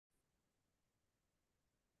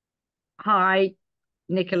Hi,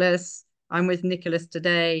 Nicholas. I'm with Nicholas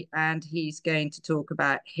today, and he's going to talk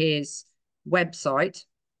about his website,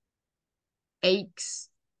 ACHES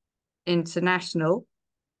International,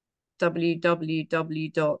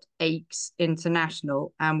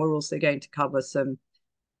 www.achesinternational, and we're also going to cover some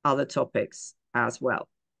other topics as well.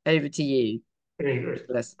 Over to you, Very good.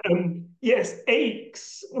 Nicholas. Yes,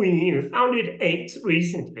 ACHES. We founded ACHES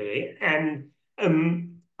recently, and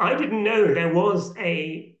I didn't know there was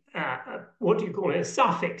what do you call it, a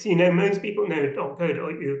suffix. You know, most people know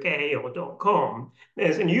 .co.uk or .com.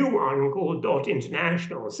 There's a new one called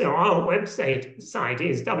 .international. So our site is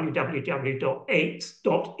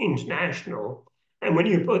www.aches.international. And when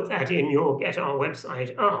you put that in, you'll get our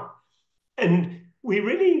website up. And we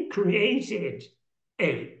really created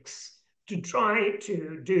ACHES to try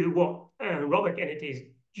to do what Robert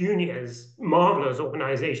Kennedy Jr.'s marvelous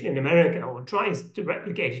organization in America, or tries to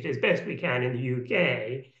replicate it as best we can in the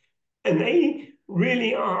UK. And they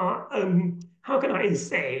really are, how can I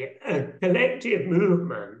say, a collective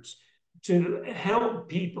movement to help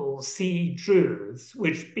people see truths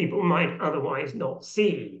which people might otherwise not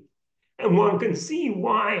see. And one can see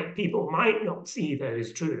why people might not see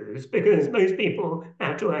those truths, because most people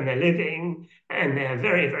have to earn their living and they're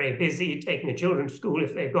very, very busy taking the children to school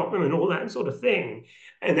if they've got them and all that sort of thing.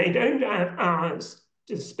 And they don't have hours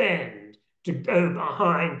to spend to go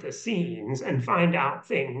behind the scenes and find out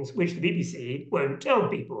things which the BBC won't tell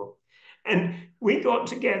people. And we got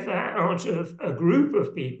together out of a group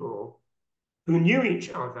of people who knew each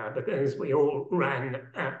other because we all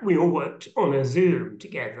worked on a Zoom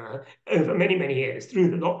together over many, many years through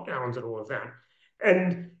the lockdowns and all of that.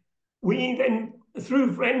 And we then,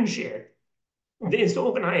 through friendship, this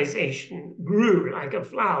organization grew like a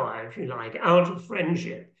flower, if you like, out of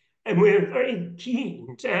friendship. And we're very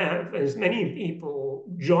keen to have as many people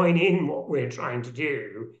join in what we're trying to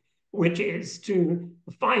do, which is to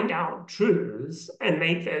find out truths and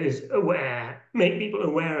make people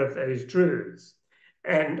aware of those truths.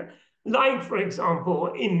 And like, for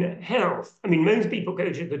example, in health, I mean, most people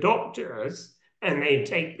go to the doctors and they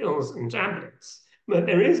take pills and tablets, but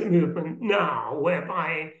there is a movement now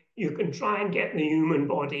whereby you can try and get the human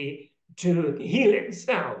body to heal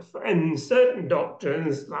itself. And certain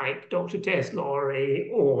doctors, like Dr. Tess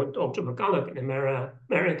Lawrie or Dr. McCulloch in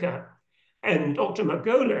America and Dr.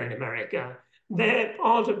 Magola in America, they're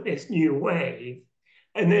part of this new wave.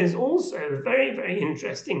 And there's also very, very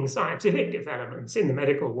interesting scientific developments in the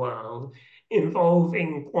medical world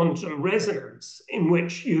involving quantum resonance, in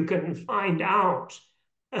which you can find out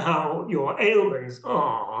how your ailments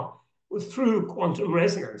are through quantum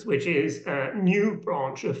resonance, which is a new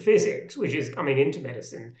branch of physics, which is coming into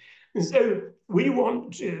medicine. And so we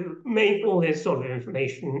want to make all this sort of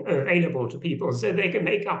information available to people so they can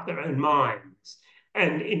make up their own minds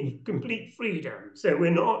and in complete freedom. So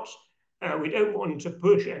we don't want to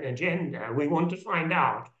push an agenda. We want to find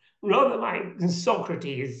out, rather like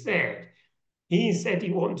Socrates said. He said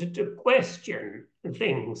he wanted to question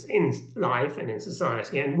things in life and in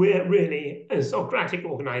society. And we're really a Socratic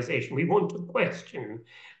organization. We want to question,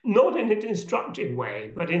 not in a destructive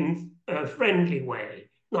way, but in a friendly way,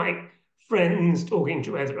 like friends talking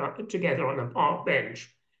together on a park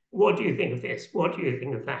bench. What do you think of this? What do you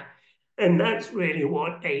think of that? And that's really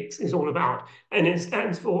what ACHES is all about. And it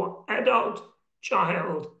stands for Adult,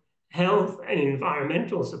 Child, Health and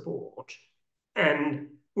Environmental Support. And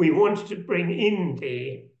we wanted to bring in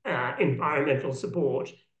the environmental support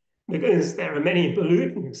because there are many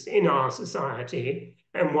pollutants in our society,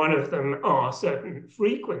 and one of them are certain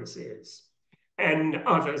frequencies, and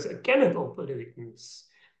others are chemical pollutants.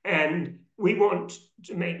 And we want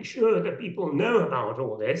to make sure that people know about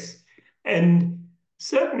all this. And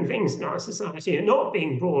certain things in our society are not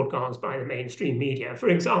being broadcast by the mainstream media. For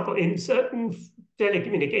example, in certain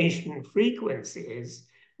telecommunication frequencies,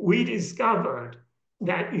 we discovered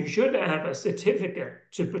that you should have a certificate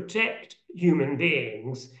to protect human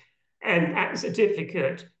beings, and that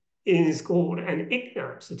certificate is called an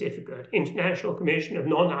ICNIRP certificate, International Commission of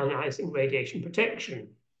Non-Ionizing Radiation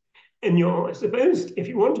Protection. And you're supposed, if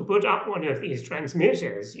you want to put up one of these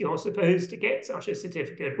transmitters, you're supposed to get such a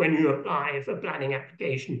certificate when you apply for planning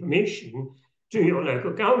application permission to your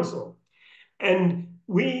local council. And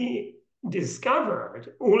we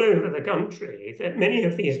discovered all over the country that many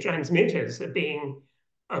of these transmitters are being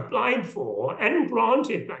applied for and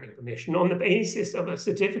granted planning permission on the basis of a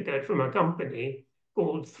certificate from a company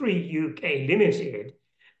called 3UK Limited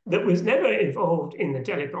that was never involved in the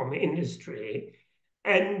telecom industry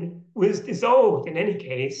and was dissolved in any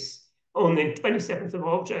case on the 27th of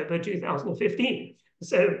October 2015.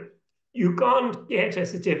 So you can't get a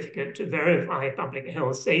certificate to verify public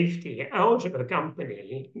health safety out of a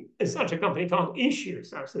company. Such a company can't issue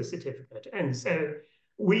such a certificate. And so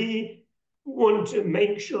we want to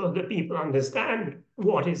make sure that people understand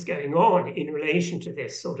what is going on in relation to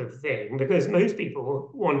this sort of thing, because most people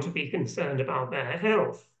want to be concerned about their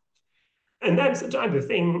health. And that's the type of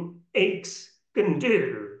thing ACHES can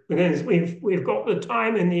do, because we've got the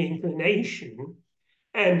time and the inclination,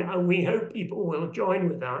 and we hope people will join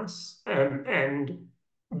with us and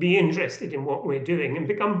be interested in what we're doing and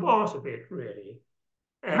become part of it, really.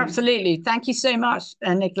 Absolutely. Thank you so much,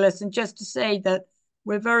 Nicholas. And just to say that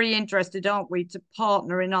we're very interested, aren't we, to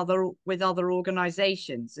partner with other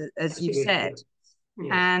organizations, as you said. Absolutely.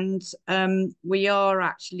 Yes. And we are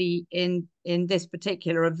actually in this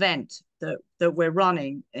particular event that we're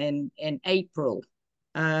running in April,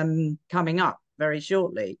 coming up very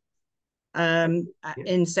shortly, Yeah.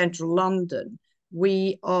 in central London.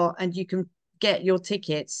 We are, and you can get your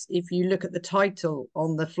tickets if you look at the title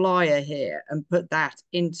on the flyer here and put that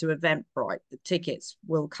into Eventbrite. The tickets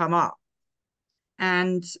will come up,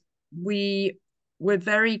 and we're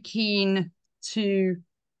very keen to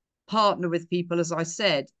partner with people, as I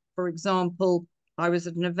said. For example, I was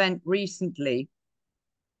at an event recently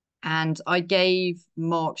and I gave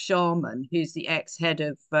Mark Sharman, who's the ex-head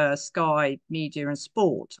of Sky Media and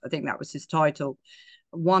Sport, I think that was his title,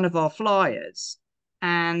 one of our flyers.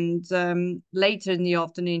 And later in the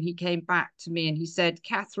afternoon, he came back to me and he said,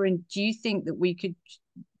 Catherine, do you think that we could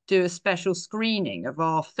do a special screening of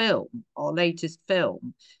our film, our latest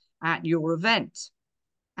film, at your event?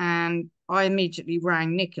 And I immediately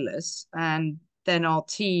rang Nicholas, and then our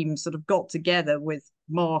team sort of got together with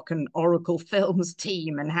Mark and Oracle Films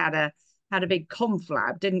team and had a big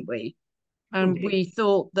conflab, didn't we? And Indeed. we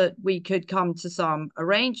thought that we could come to some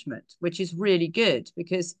arrangement, which is really good,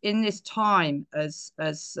 because in this time, as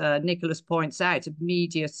Nicholas points out, of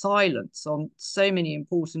media silence on so many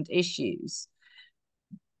important issues,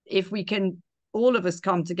 if we can all of us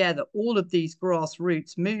come together, all of these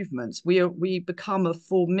grassroots movements, we become a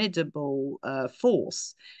formidable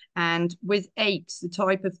force. And with ACHES, the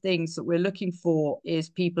type of things that we're looking for is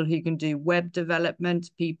people who can do web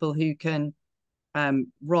development, people who can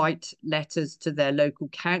write letters to their local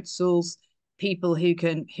councils, people who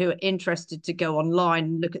are interested to go online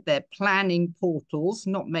and look at their planning portals.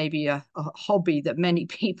 Not maybe a hobby that many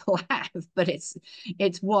people have, but it's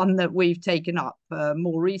one that we've taken up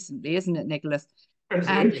more recently, isn't it, Nicholas? And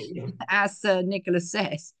Absolutely. Yeah. as Nicholas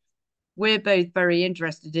says, we're both very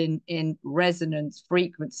interested in resonance,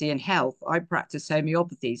 frequency, and health. I practice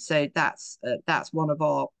homeopathy, so that's one of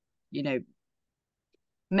our,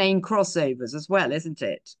 main crossovers as well, isn't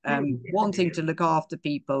it? Wanting to look after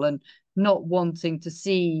people and not wanting to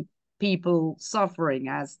see people suffering.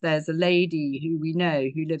 As there's a lady who we know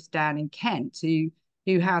who lives down in Kent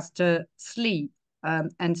who has to sleep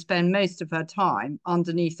and spend most of her time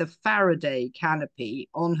underneath a Faraday canopy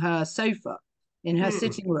on her sofa in her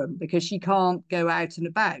sitting room because she can't go out and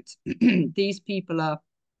about. These people are,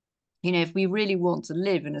 if we really want to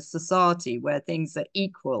live in a society where things are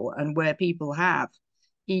equal and where people have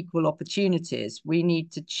equal opportunities, we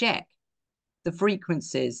need to check the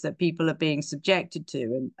frequencies that people are being subjected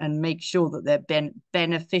to and make sure that they're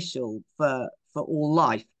beneficial for all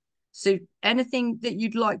life. So anything that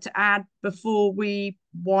you'd like to add before we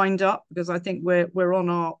wind up? Because I think we're on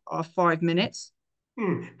our 5 minutes.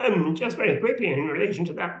 Just very quickly, in relation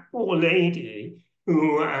to that poor lady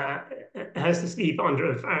who has to sleep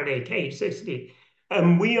under a Faraday cage, so to speak,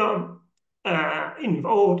 we are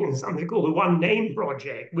involved in something called the One Name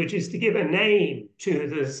Project, which is to give a name to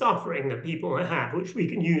the suffering that people have, which we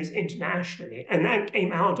can use internationally. And that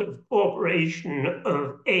came out of cooperation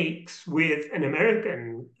of ACHES with an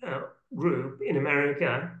American group in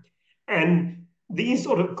America. And these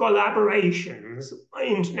sort of collaborations,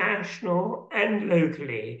 international and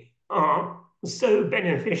locally, are so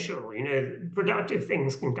beneficial. Productive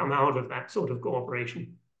things can come out of that sort of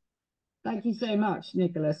cooperation. Thank you so much,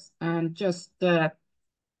 Nicholas. And just to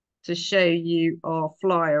show you our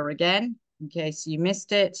flyer again, in case you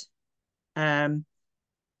missed it,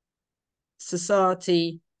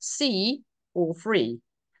 Society C or free,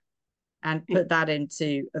 and put that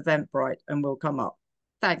into Eventbrite and we'll come up.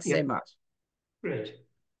 Thanks so much. Great.